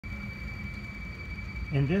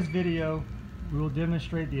In this video, we will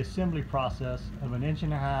demonstrate the assembly process of an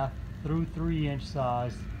 1.5 inch through 3 inch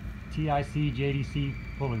size TIC JDC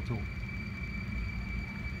Pulling Tool.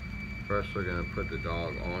 First we're going to put the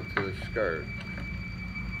dog onto the skirt.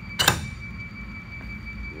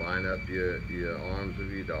 Line up your arms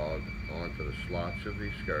of your dog onto the slots of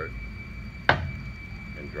the skirt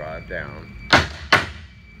and drive down.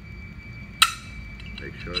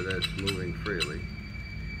 Make sure that it's moving freely.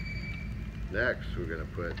 Next, we're going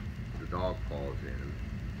to put the dog paws in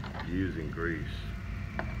using grease.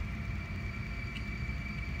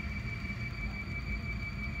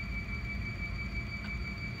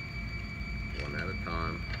 One at a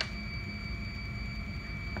time.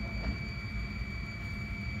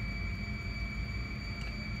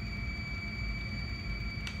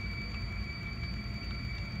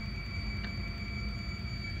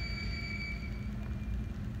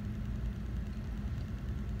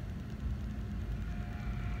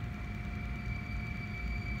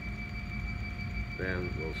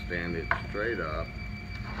 Then we'll stand it straight up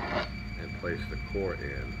and place the core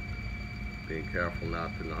in, being careful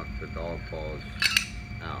not to knock the dog paws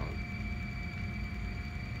out.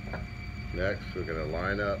 Next, we're going to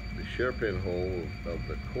line up the shear pin hole of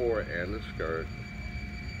the core and the skirt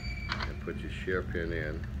and put your shear pin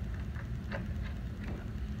in.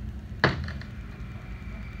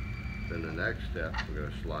 Then the next step, we're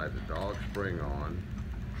going to slide the dog spring on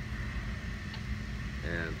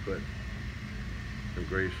and put some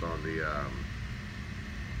grease on the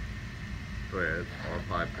threads or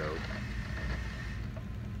pipe coat.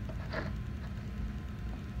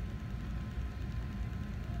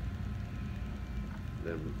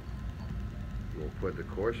 Then we'll put the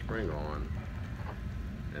core spring on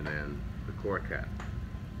and then the core cap.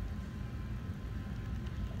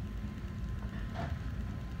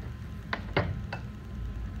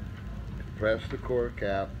 Press the core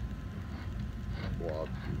cap while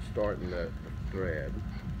starting the thread.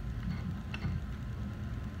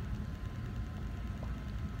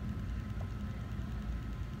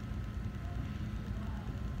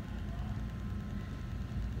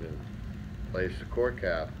 Then place the core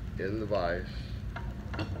cap in the vise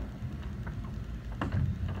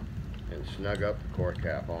and snug up the core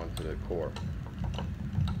cap onto the core.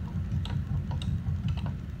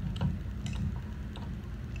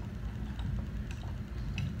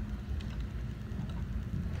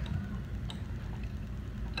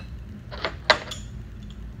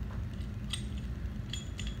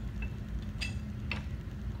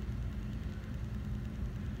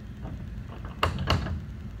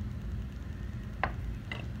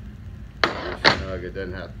 It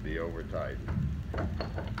doesn't have to be over tight.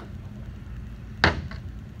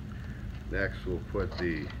 Next, we'll put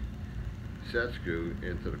the set screw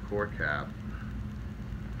into the core cap.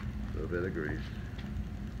 A little bit of grease.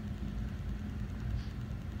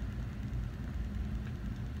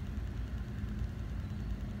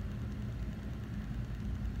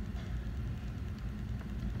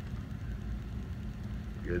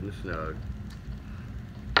 Good and snug.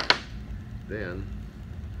 Then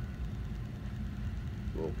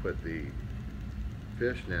we'll put the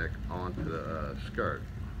fishneck onto the skirt.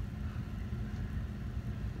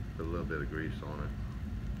 Put a little bit of grease on it.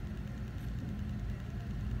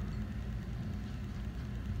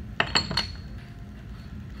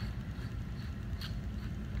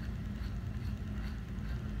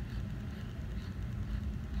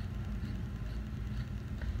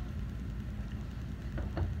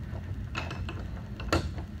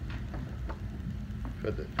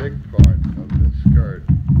 Put the thick part of the skirt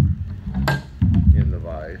in the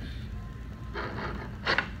vise.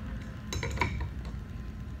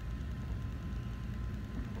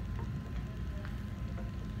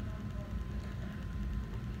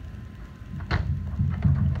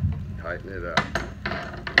 Tighten it up.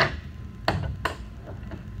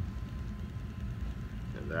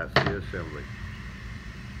 And that's the assembly.